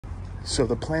So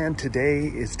the plan today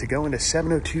is to go into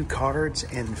 702 Cards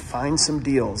and find some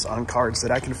deals on cards that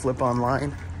I can flip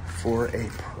online for a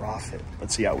profit.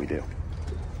 Let's see how we do.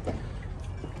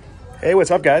 Hey, what's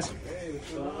up, guys? Hey,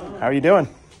 what's going on? How are you doing?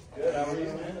 Good, how are you,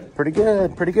 man? Pretty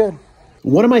good, pretty good.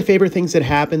 One of my favorite things that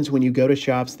happens when you go to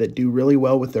shops that do really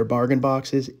well with their bargain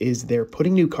boxes is they're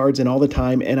putting new cards in all the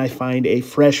time, and I find a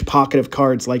fresh pocket of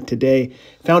cards like today.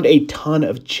 Found a ton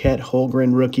of Chet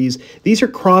Holmgren rookies. These are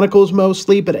Chronicles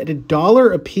mostly, but at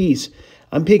 $1 a piece,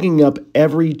 I'm picking up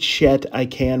every Chet I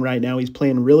can right now. He's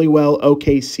playing really well.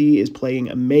 OKC is playing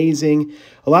amazing.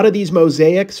 A lot of these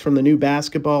mosaics from the new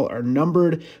basketball are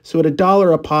numbered, so at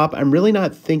 $1 a pop, I'm really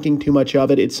not thinking too much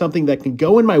of it. It's something that can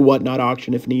go in my Whatnot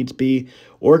auction if needs be,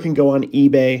 or it can go on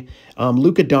eBay.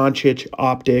 Luka Doncic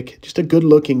Optic, just a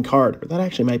good-looking card. Or that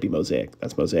actually might be mosaic.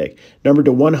 That's mosaic. Numbered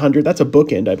to 100. That's a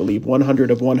bookend, I believe.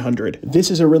 100 of 100. This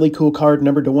is a really cool card,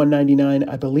 numbered to 199.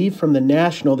 I believe from the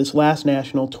National, this last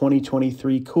National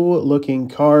 2023. Cool-looking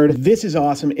card. This is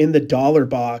awesome in the dollar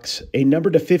box. A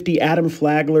numbered to 50 Adam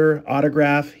Flagler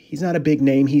autograph. He's not a big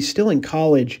name. He's still in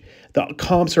college. The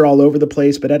comps are all over the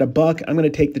place, but at $1, I'm going to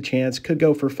take the chance. Could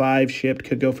go for 5 shipped,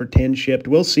 could go for 10 shipped.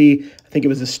 We'll see. I think it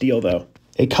was a steal, though.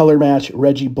 A color match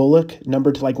Reggie Bullock,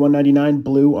 numbered to like 199,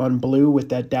 blue on blue with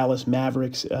that Dallas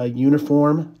Mavericks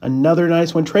uniform. Another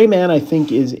nice one. Trey Mann, I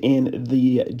think, is in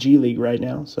the G League right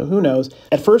now, so who knows.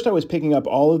 At first, I was picking up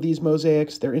all of these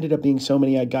mosaics. There ended up being so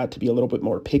many I got to be a little bit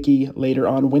more picky later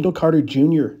on. Wendell Carter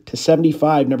Jr. to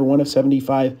 75, number 1 of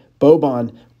 75.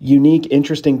 Boban, unique,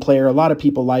 interesting player. A lot of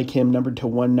people like him, numbered to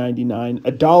 199.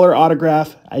 $1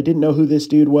 autograph. I didn't know who this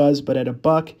dude was, but at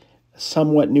 $1,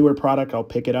 somewhat newer product, I'll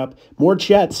pick it up. More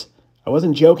Chets. I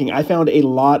wasn't joking. I found a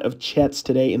lot of Chets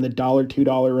today in the $1,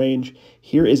 $2 range.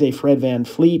 Here is a Fred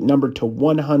VanVleet, numbered to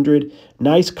 100.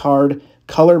 Nice card.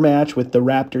 Color match with the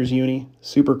Raptors uni.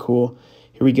 Super cool.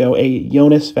 Here we go. A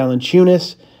Jonas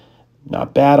Valanciunas.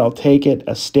 Not bad, I'll take it.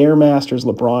 A Stairmasters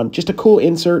LeBron. Just a cool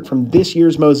insert from this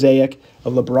year's mosaic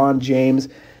of LeBron James.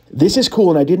 This is cool,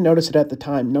 and I didn't notice it at the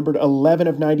time. Numbered 11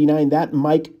 of 99. That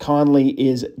Mike Conley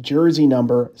is jersey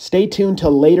number. Stay tuned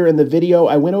till later in the video.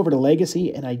 I went over to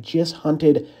Legacy, and I just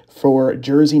hunted for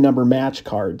jersey number match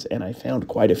cards, and I found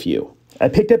quite a few. I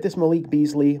picked up this Malik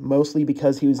Beasley mostly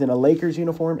because he was in a Lakers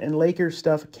uniform, and Lakers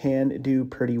stuff can do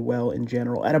pretty well in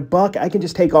general. At $1, I can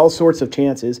just take all sorts of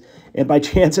chances, and by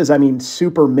chances, I mean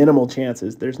super minimal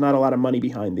chances. There's not a lot of money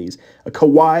behind these. A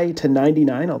Kawhi to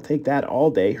 99, I'll take that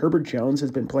all day. Herbert Jones has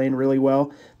been playing really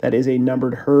well. That is a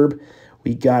numbered Herb.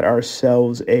 We got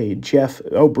ourselves a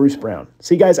Bruce Brown.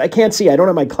 See, guys, I can't see. I don't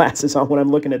have my glasses on when I'm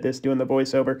looking at this, doing the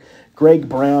voiceover. Greg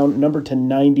Brown, numbered to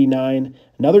 99.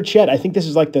 Another Chet. I think this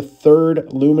is like the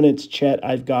third Luminance Chet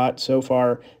I've got so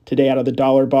far today out of the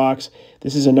dollar box.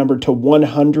 This is a number to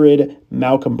 100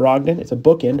 Malcolm Brogdon. It's a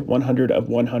bookend, 100 of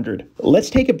 100. Let's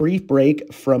take a brief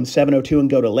break from 702 and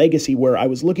go to Legacy, where I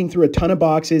was looking through a ton of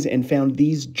boxes and found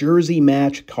these jersey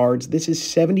match cards. This is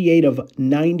 78 of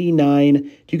 99.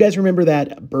 Do you guys remember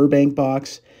that Burbank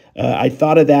box? I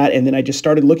thought of that, and then I just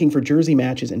started looking for jersey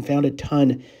matches and found a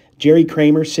ton. Jerry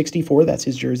Kramer, 64, that's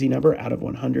his jersey number, out of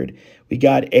 100. We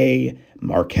got a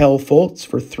Markelle Fultz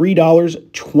for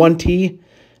 $3.20,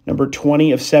 number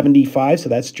 20 of 75, so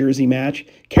that's jersey match.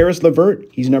 Karis LeVert,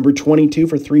 he's number 22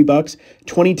 for $3.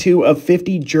 22 of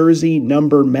 50 jersey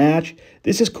number match.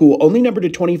 This is cool. Only number to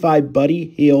 25, Buddy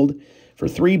Hield for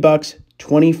 $3.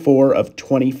 24 of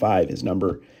 25, his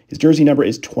number. His jersey number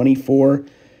is 24.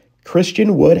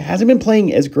 Christian Wood hasn't been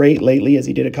playing as great lately as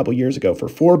he did a couple years ago. For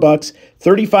 $4,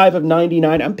 35 of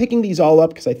 99. I'm picking these all up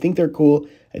because I think they're cool.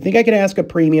 I think I can ask a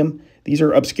premium. These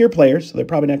are obscure players, so they're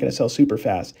probably not going to sell super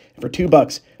fast. And for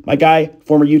 $2, my guy,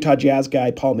 former Utah Jazz guy,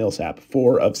 Paul Millsap,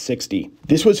 4 of 60.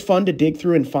 This was fun to dig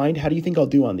through and find. How do you think I'll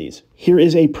do on these? Here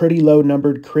is a pretty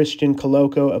low-numbered Christian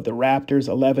Coloco of the Raptors,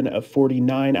 11 of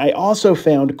 49. I also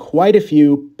found quite a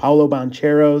few Paolo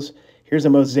Bancheros. Here's a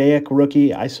Mosaic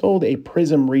rookie. I sold a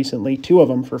Prism recently, 2 of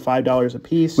them for $5 a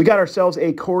piece. We got ourselves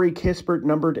a Corey Kispert,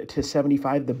 numbered to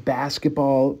 75, the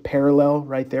basketball parallel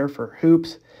right there for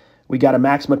hoops. We got a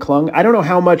Max McClung. I don't know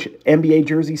how much NBA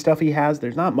jersey stuff he has.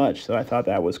 There's not much, so I thought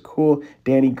that was cool.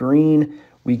 Danny Green.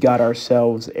 We got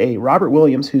ourselves a Robert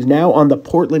Williams, who's now on the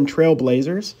Portland Trail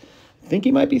Blazers. I think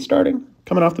he might be starting.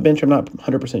 Coming off the bench, I'm not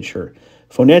 100% sure.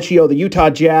 Fonecchio, the Utah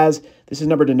Jazz. This is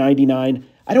numbered to 99.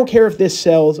 I don't care if this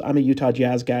sells. I'm a Utah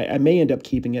Jazz guy. I may end up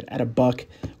keeping it at $1.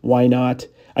 Why not?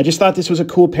 I just thought this was a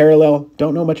cool parallel.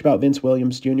 Don't know much about Vince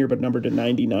Williams Jr., but numbered to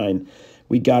 99.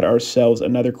 We got ourselves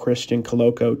another Christian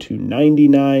Coloco to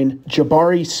 99.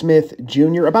 Jabari Smith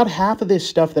Jr. About half of this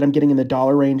stuff that I'm getting in the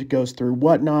dollar range goes through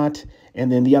Whatnot.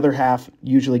 and then the other half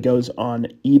usually goes on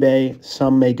eBay.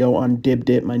 Some may go on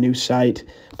DibDip, my new site.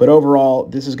 But overall,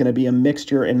 this is going to be a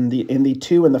mixture in the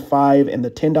 2 and the 5 and the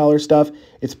 $10 stuff.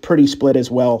 It's pretty split as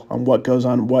well on what goes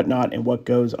on Whatnot and what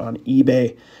goes on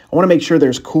eBay. I want to make sure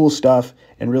there's cool stuff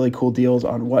and really cool deals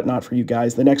on Whatnot for you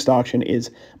guys. The next auction is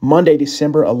Monday,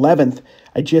 December 11th.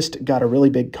 I just got a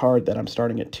really big card that I'm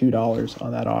starting at $2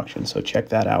 on that auction, so check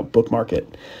that out. Bookmark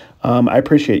it. I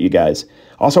appreciate you guys.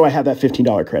 Also, I have that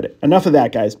 $15 credit. Enough of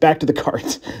that, guys. Back to the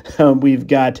cards. We've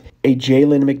got a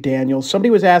Jalen McDaniels.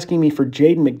 Somebody was asking me for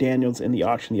Jaden McDaniels in the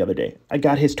auction the other day. I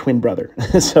got his twin brother.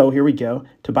 So here we go.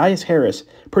 Tobias Harris.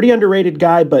 Pretty underrated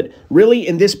guy, but really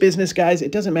in this business, guys,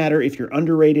 it doesn't matter if you're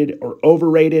underrated or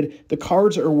overrated. The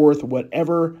cards are worth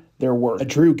whatever they're worth. A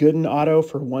Drew Gooden auto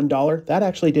for $1. That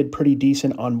actually did pretty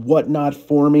decent on Whatnot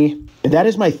for me. And that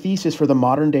is my thesis for the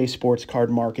modern day sports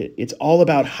card market. It's all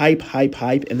about hype, hype,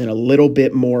 hype, and then a little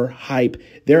bit more hype.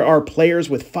 There are players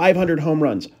with 500 home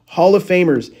runs, Hall of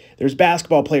Famers. There's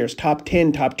basketball players, top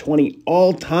 10, top 20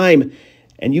 all time.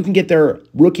 And you can get their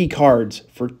rookie cards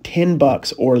for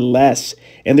 $10 or less.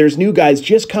 And there's new guys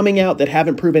just coming out that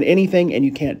haven't proven anything, and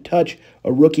you can't touch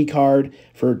a rookie card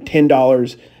for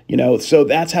 $10. You know, so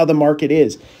that's how the market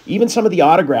is. Even some of the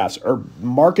autographs are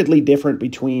markedly different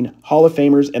between Hall of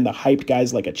Famers and the hyped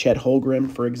guys like a Chet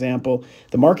Holmgren, for example.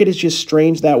 The market is just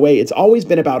strange that way. It's always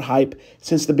been about hype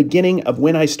since the beginning of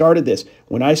when I started this.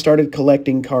 When I started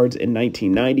collecting cards in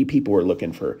 1990, people were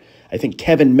looking for, I think,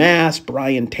 Kevin Mass,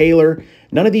 Brian Taylor.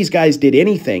 None of these guys did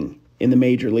anything in the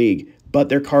major league, but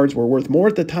their cards were worth more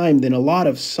at the time than a lot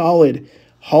of solid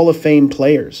Hall of Fame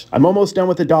players. I'm almost done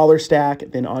with the dollar stack,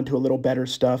 then on to a little better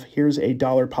stuff. Here's a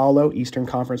 $1 Paulo, Eastern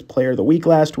Conference Player of the Week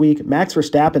last week. Max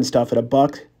Verstappen stuff at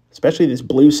 $1, especially this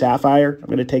blue sapphire. I'm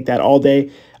going to take that all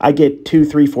day. I get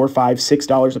 $2, $3, $4, $5,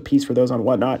 $6 a piece for those on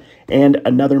Whatnot, and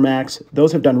another Max.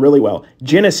 Those have done really well.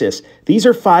 Genesis, these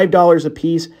are $5 a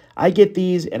piece. I get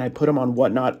these and I put them on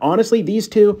Whatnot. Honestly, these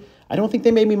two, I don't think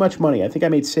they made me much money. I think I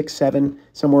made 6, 7,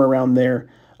 somewhere around there.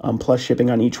 Plus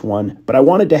shipping on each one. But I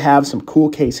wanted to have some cool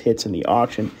case hits in the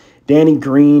auction. Danny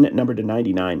Green, numbered to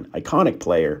 99. Iconic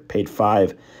player, paid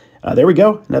 $5. There we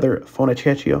go. Another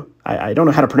Fonacecchio. I don't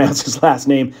know how to pronounce his last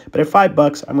name, but at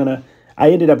 $5, I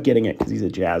ended up getting it because he's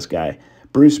a Jazz guy.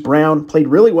 Bruce Brown played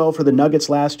really well for the Nuggets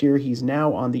last year. He's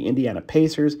now on the Indiana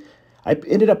Pacers. I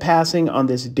ended up passing on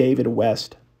this David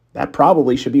West. That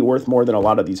probably should be worth more than a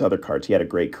lot of these other cards. He had a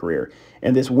great career.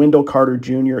 And this Wendell Carter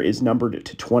Jr. is numbered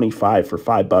to 25 for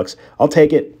 $5. I'll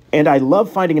take it. And I love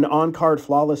finding an on-card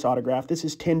flawless autograph. This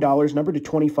is $10, numbered to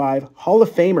 25, Hall of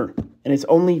Famer. And it's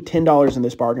only $10 in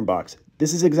this bargain box.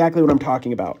 This is exactly what I'm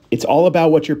talking about. It's all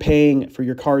about what you're paying for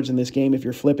your cards in this game if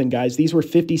you're flipping, guys. These were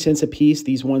 50 cents a piece,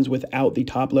 these ones without the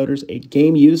top loaders. A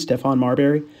game-used Stephon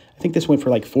Marbury. I think this went for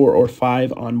like 4 or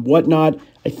 5 on Whatnot.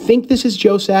 I think this is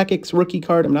Joe Sakic's rookie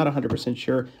card. I'm not 100%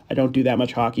 sure. I don't do that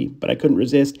much hockey, but I couldn't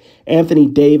resist. Anthony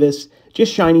Davis,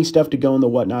 just shiny stuff to go in the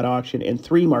Whatnot auction. And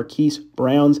 3 Marquise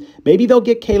Browns. Maybe they'll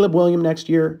get Caleb Williams next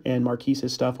year, and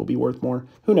Marquise's stuff will be worth more.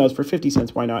 Who knows? For 50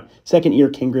 cents, why not? Second year,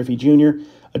 King Griffey Jr.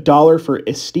 $1 for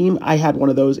Esteem. I had one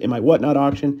of those in my Whatnot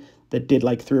auction that did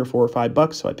like 3 or 4 or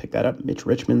 $5, so I picked that up. Mitch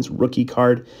Richmond's rookie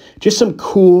card. Just some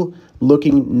cool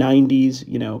looking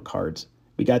 90s, cards.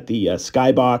 We got the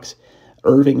Skybox,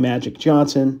 Irving Magic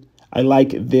Johnson. I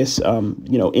like this,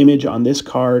 image on this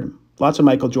card. Lots of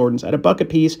Michael Jordans at $1 a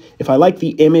piece. If I like the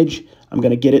image, I'm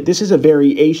going to get it. This is a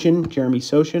variation, Jeremy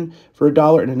Sochan, for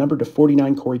 $1 and a number to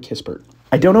 49, Corey Kispert.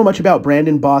 I don't know much about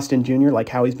Brandon Boston Jr., like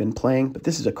how he's been playing, but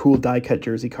this is a cool die-cut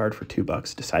jersey card for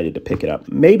 $2. Decided to pick it up.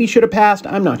 Maybe should have passed.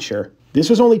 I'm not sure. This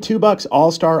was only $2.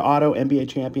 All-Star Auto NBA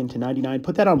Champion to 99.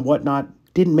 Put that on Whatnot.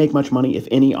 Didn't make much money, if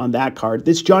any, on that card.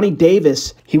 This Johnny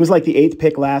Davis, he was like the 8th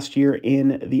pick last year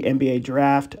in the NBA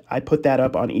draft. I put that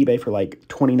up on eBay for like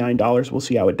 $29. We'll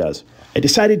see how it does. I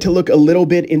decided to look a little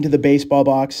bit into the baseball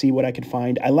box, see what I could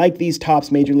find. I like these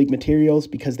Topps Major League materials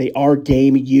because they are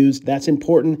game used. That's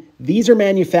important. These are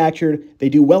manufactured. They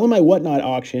do well in my Whatnot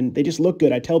auction. They just look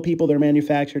good. I tell people they're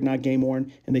manufactured, not game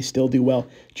worn, and they still do well.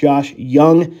 Josh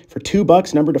Young for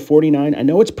 $2, number to 49. I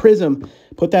know it's Prism.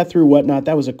 Put that through Whatnot.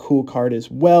 That was a cool card as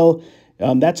well.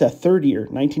 That's a third year,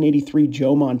 1983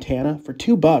 Joe Montana for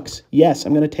 $2. Yes,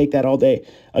 I'm going to take that all day.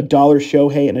 $1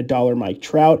 Shohei and $1 Mike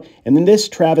Trout. And then this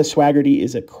Travis Swaggerty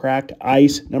is a cracked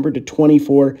ice, numbered to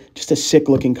 24. Just a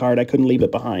sick-looking card. I couldn't leave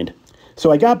it behind. So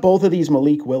I got both of these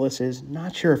Malik Willises.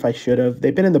 Not sure if I should have.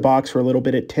 They've been in the box for a little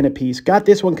bit at 10 apiece. Got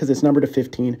this one because it's numbered to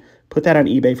 15. Put that on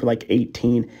eBay for like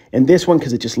 18. And this one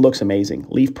because it just looks amazing.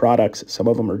 Leaf products. Some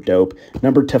of them are dope.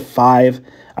 Numbered to 5.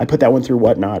 I put that one through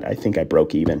Whatnot. I think I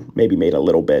broke even. Maybe made a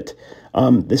little bit.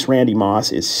 This Randy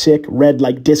Moss is sick. Red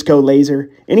like disco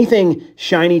laser. Anything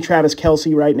shiny Travis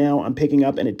Kelce right now, I'm picking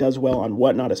up, and it does well on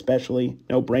Whatnot especially.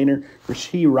 No brainer.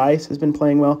 Rashee Rice has been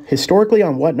playing well. Historically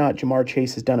on Whatnot, Jamar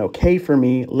Chase has done okay for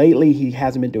me. Lately, he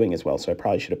hasn't been doing as well, so I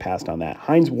probably should have passed on that.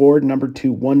 Hines Ward, number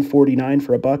 2, 149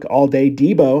 for a buck all day.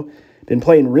 Debo, been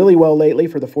playing really well lately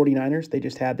for the 49ers. They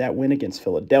just had that win against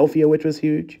Philadelphia, which was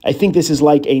huge. I think this is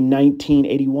like a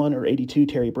 1981 or 82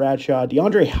 Terry Bradshaw.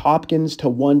 DeAndre Hopkins to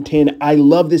 110. I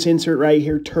love this insert right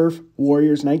here. Turf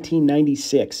Warriors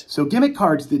 1996. So gimmick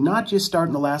cards did not just start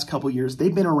in the last couple years.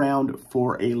 They've been around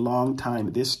for a long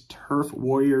time. This Turf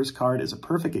Warriors card is a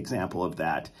perfect example of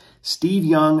that. Steve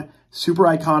Young, super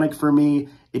iconic for me.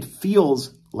 It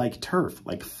feels like turf,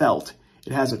 like felt.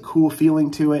 It has a cool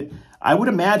feeling to it. I would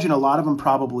imagine a lot of them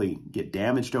probably get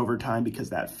damaged over time because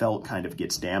that felt kind of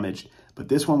gets damaged. But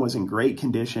this one was in great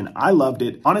condition. I loved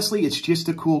it. Honestly, it's just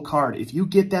a cool card. If you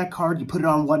get that card, you put it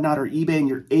on Whatnot or eBay, and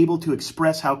you're able to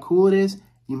express how cool it is,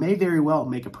 you may very well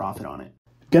make a profit on it.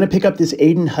 Gonna pick up this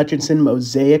Aiden Hutchinson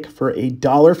Mosaic for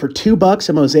 $1. For $2,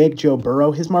 a Mosaic Joe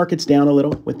Burrow. His market's down a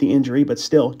little with the injury, but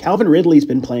still. Calvin Ridley's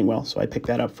been playing well, so I picked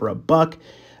that up for $1.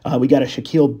 We got a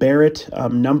Shaquille Barrett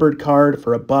numbered card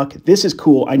for $1. This is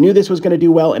cool. I knew this was going to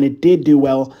do well, and it did do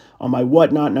well on my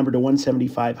Whatnot number to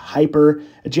 175 Hyper.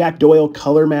 A Jack Doyle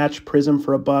color match prism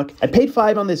for $1. I paid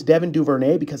 $5 on this Devin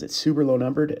Duvernay because it's super low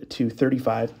numbered to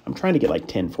 35. I'm trying to get like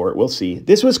 10 for it. We'll see.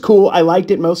 This was cool. I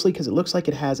liked it mostly because it looks like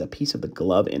it has a piece of the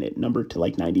glove in it, numbered to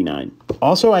like 99.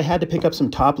 Also, I had to pick up some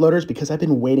top loaders because I've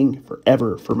been waiting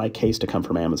forever for my case to come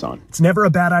from Amazon. It's never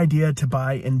a bad idea to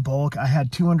buy in bulk. I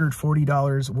had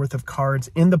 $240 worth of cards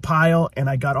in the pile, and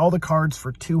I got all the cards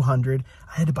for $200.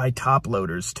 I had to buy top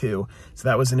loaders too, so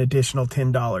that was an additional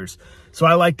 $10. So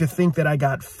I like to think that I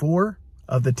got 4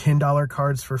 of the $10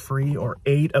 cards for free, or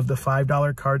 8 of the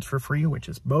 $5 cards for free, which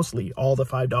is mostly all the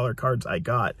 $5 cards I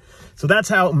got. So that's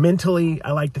how mentally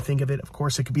I like to think of it. Of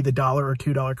course, it could be the $1 or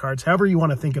 $2 cards, however you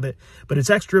want to think of it, but it's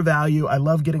extra value. I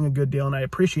love getting a good deal, and I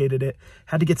appreciated it.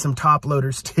 Had to get some top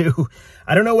loaders too.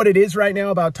 I don't know what it is right now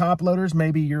about top loaders.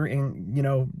 Maybe you're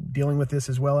dealing with this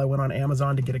as well. I went on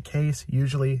Amazon to get a case.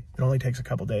 Usually it only takes a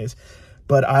couple days,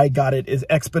 but I got it as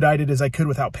expedited as I could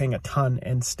without paying a ton,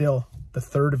 and still the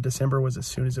 3rd of December was as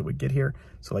soon as it would get here.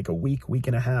 So like a week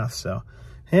and a half. So,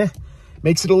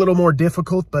 makes it a little more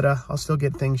difficult, but I'll still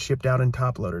get things shipped out in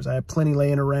top loaders. I have plenty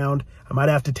laying around. I might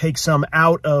have to take some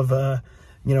out of,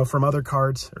 from other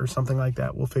cards or something like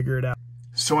that. We'll figure it out.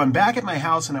 So I'm back at my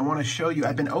house, and I want to show you,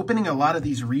 I've been opening a lot of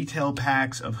these retail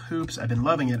packs of hoops. I've been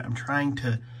loving it. I'm trying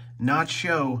to not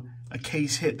show a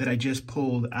case hit that I just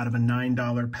pulled out of a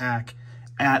 $9 pack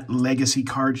at Legacy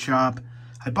Card Shop.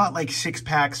 I bought like 6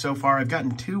 packs so far. I've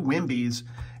gotten 2 Wimbies,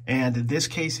 and this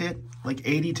case hit like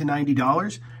 $80 to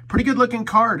 $90. Pretty good looking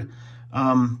card.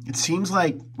 It seems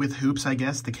like with hoops, I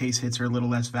guess, the case hits are a little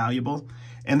less valuable.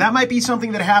 And that might be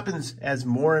something that happens as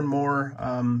more and more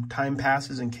time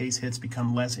passes and case hits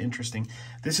become less interesting.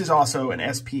 This is also an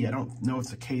SP. I don't know if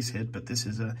it's a case hit, but this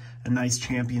is a nice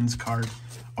Champions card.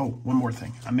 Oh, one more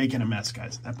thing. I'm making a mess,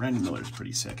 guys. That Brandon Miller is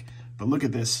pretty sick. But look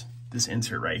at this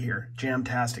insert right here.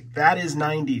 Jamtastic. That is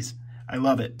 90s. I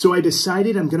love it. So I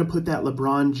decided I'm going to put that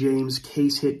LeBron James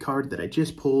case hit card that I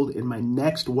just pulled in my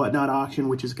next Whatnot auction,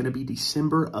 which is going to be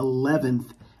December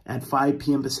 11th at 5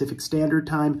 p.m. Pacific Standard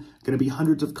Time. Going to be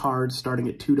hundreds of cards starting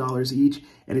at $2 each.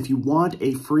 And if you want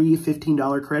a free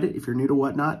 $15 credit, if you're new to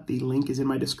Whatnot, the link is in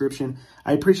my description.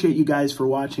 I appreciate you guys for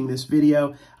watching this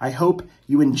video. I hope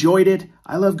you enjoyed it.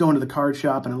 I love going to the card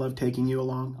shop, and I love taking you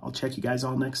along. I'll check you guys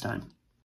all next time.